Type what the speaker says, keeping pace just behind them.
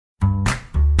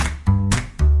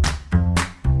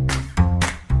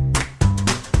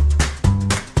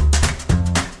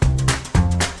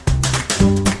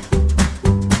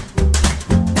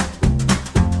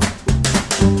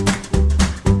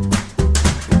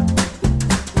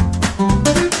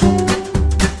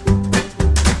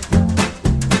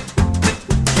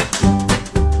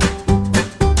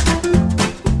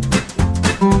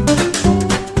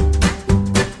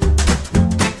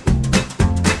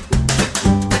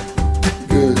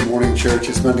Church.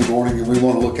 It's Monday morning and we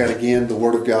want to look at again the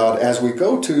Word of God as we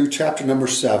go to chapter number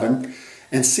 7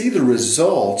 and see the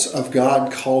results of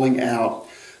God calling out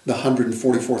the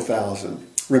 144,000.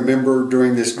 Remember,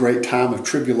 during this great time of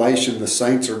tribulation, the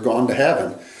saints are gone to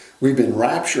heaven. We've been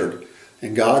raptured,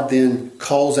 and God then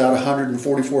calls out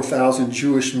 144,000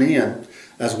 Jewish men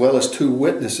as well as 2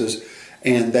 witnesses,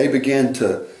 and they begin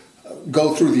to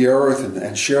go through the earth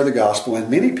and share the gospel, and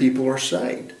many people are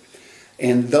saved.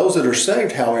 And those that are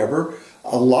saved, however,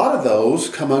 a lot of those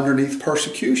come underneath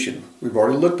persecution. We've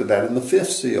already looked at that in the 5th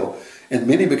seal. And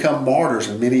many become martyrs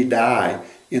and many die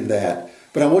in that.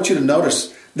 But I want you to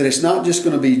notice that it's not just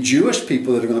going to be Jewish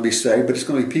people that are going to be saved, but it's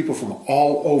going to be people from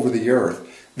all over the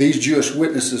earth. These Jewish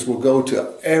witnesses will go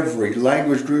to every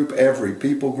language group, every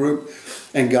people group,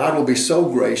 and God will be so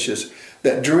gracious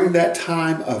that during that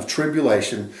time of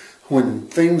tribulation, when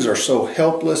things are so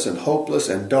helpless and hopeless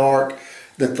and dark,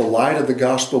 that the light of the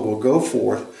gospel will go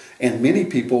forth and many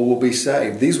people will be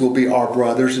saved. These will be our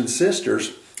brothers and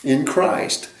sisters in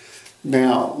Christ.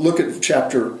 Now, look at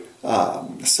chapter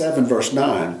 7, verse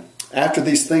 9. After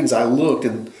these things I looked,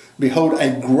 and behold,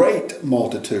 a great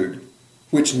multitude,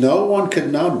 which no one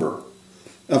could number,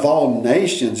 of all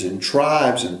nations and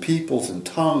tribes and peoples and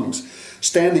tongues,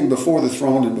 standing before the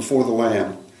throne and before the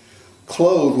Lamb,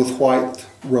 clothed with white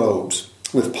robes,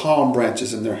 with palm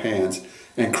branches in their hands,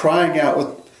 and crying out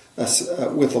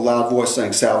with a loud voice,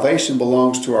 saying, Salvation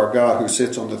belongs to our God who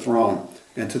sits on the throne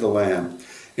and to the Lamb.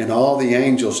 And all the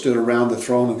angels stood around the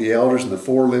throne of the elders and the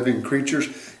 4 living creatures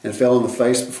and fell on the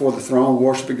face before the throne,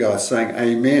 worshiping God, saying,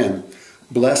 Amen.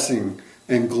 Blessing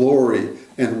and glory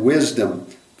and wisdom,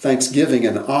 thanksgiving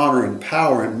and honor and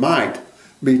power and might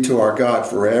be to our God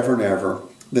forever and ever.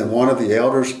 Then one of the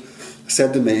elders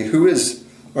said to me, Who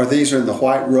are these in the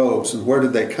white robes, and where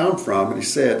did they come from? And he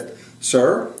said,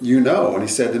 Sir, you know. And he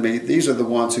said to me, These are the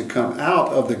ones who come out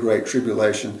of the great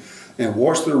tribulation and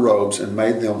washed their robes and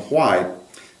made them white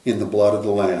in the blood of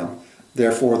the Lamb.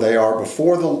 Therefore they are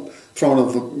before the throne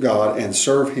of God and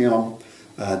serve him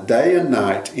day and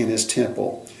night in his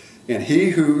temple. And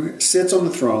he who sits on the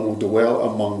throne will dwell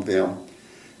among them.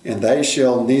 And they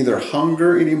shall neither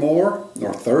hunger any more,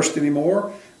 nor thirst any more.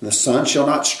 And the sun shall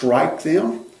not strike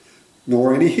them,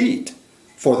 nor any heat.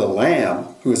 For the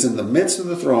Lamb who is in the midst of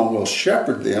the throne will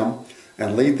shepherd them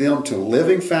and lead them to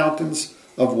living fountains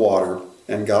of water,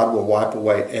 and God will wipe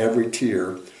away every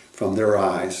tear from their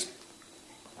eyes.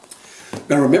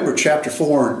 Now remember, chapter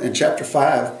 4 and chapter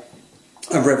 5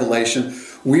 of Revelation,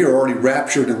 we are already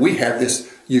raptured and we have this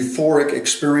euphoric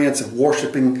experience of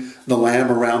worshiping the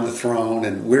Lamb around the throne,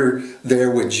 and we're there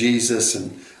with Jesus,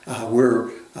 and we're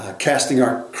casting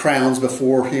our crowns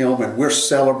before him, and we're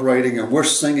celebrating and we're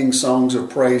singing songs of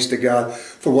praise to God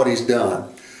for what he's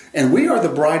done. And we are the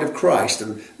bride of Christ,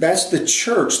 and that's the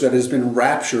church that has been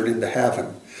raptured into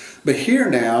heaven. But here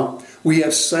now, we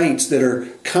have saints that are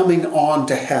coming on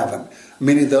to heaven.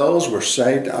 Many of those were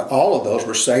saved, all of those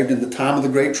were saved in the time of the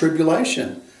Great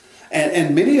Tribulation.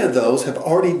 And many of those have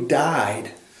already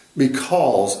died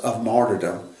because of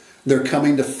martyrdom. They're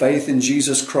coming to faith in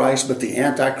Jesus Christ, but the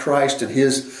Antichrist and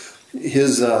his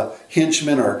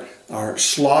henchmen are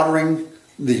slaughtering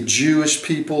the Jewish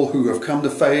people who have come to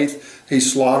faith.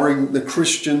 He's slaughtering the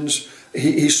Christians.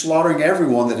 He's slaughtering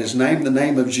everyone that has named the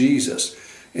name of Jesus.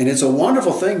 And it's a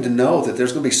wonderful thing to know that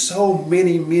there's going to be so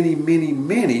many, many, many,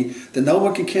 many that no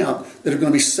one can count that are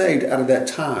going to be saved out of that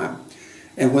time.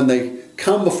 And when they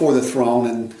come before the throne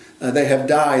and they have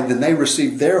died, then they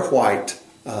receive their white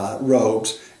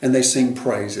robes and they sing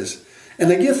praises. And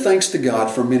they give thanks to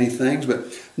God for many things. But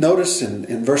notice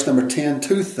in verse number 10,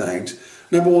 2 things.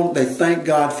 Number 1, they thank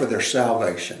God for their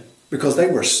salvation because they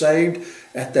were saved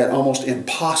at that almost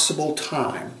impossible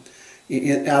time,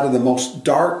 out of the most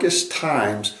darkest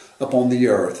times upon the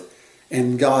earth.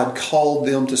 And God called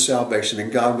them to salvation,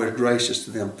 and God was gracious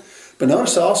to them. But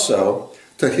notice also,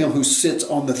 to him who sits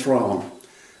on the throne.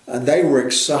 They were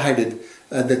excited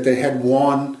that they had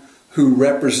one who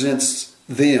represents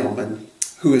them and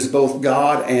who is both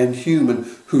God and human,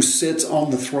 who sits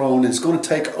on the throne and is going to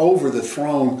take over the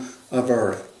throne of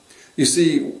earth. You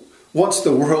see, once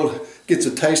the world gets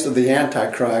a taste of the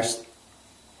Antichrist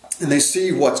and they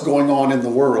see what's going on in the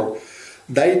world,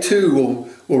 they too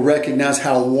will recognize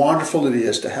how wonderful it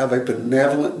is to have a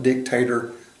benevolent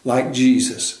dictator like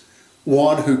Jesus,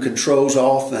 one who controls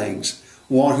all things,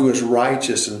 one who is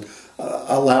righteous and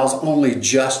allows only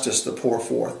justice to pour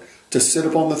forth, to sit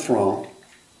upon the throne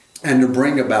and to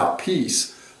bring about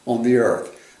peace on the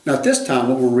earth. Now at this time,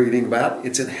 what we're reading about,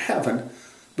 it's in heaven,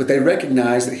 but they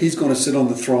recognize that he's going to sit on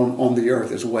the throne on the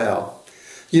earth as well.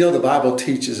 You know, the Bible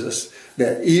teaches us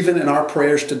that even in our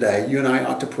prayers today, you and I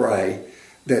ought to pray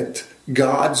that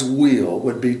God's will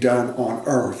would be done on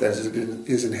earth as it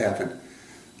is in heaven.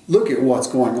 Look at what's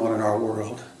going on in our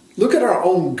world. Look at our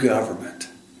own government.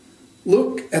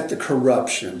 Look at the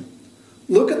corruption.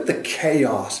 Look at the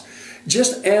chaos.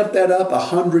 Just amp that up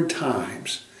 100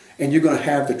 times, and you're going to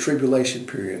have the tribulation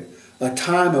period. A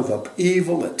time of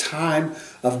evil, a time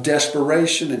of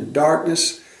desperation and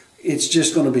darkness. It's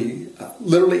just going to be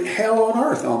literally hell on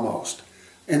earth almost.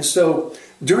 And so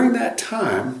during that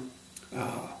time,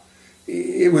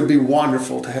 it would be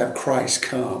wonderful to have Christ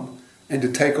come and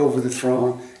to take over the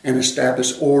throne and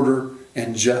establish order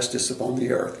and justice upon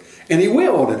the earth. And he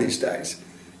will one of these days.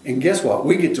 And guess what?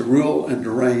 We get to rule and to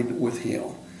reign with him.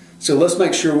 So let's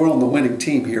make sure we're on the winning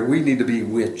team here. We need to be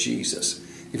with Jesus.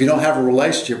 If you don't have a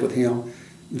relationship with him,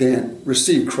 then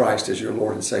receive Christ as your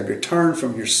Lord and Savior. Turn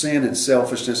from your sin and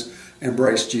selfishness.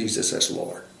 Embrace Jesus as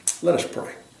Lord. Let us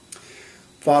pray.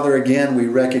 Father, again, we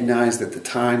recognize that the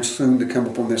times soon to come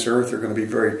upon this earth are going to be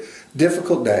very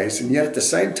difficult days. And yet at the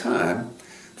same time,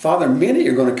 Father, many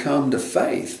are going to come to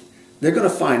faith. They're going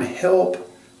to find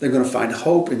help. They're going to find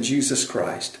hope in Jesus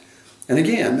Christ. And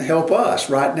again, help us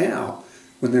right now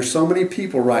when there's so many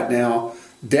people right now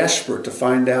desperate to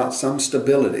find out some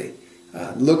stability,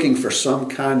 looking for some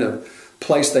kind of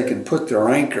place they can put their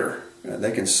anchor.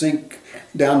 They can sink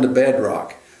down to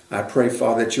bedrock. I pray,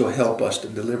 Father, that you'll help us to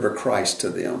deliver Christ to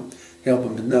them. Help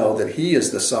them to know that he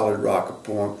is the solid rock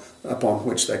upon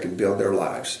which they can build their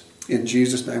lives. In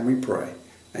Jesus' name we pray.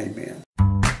 Amen.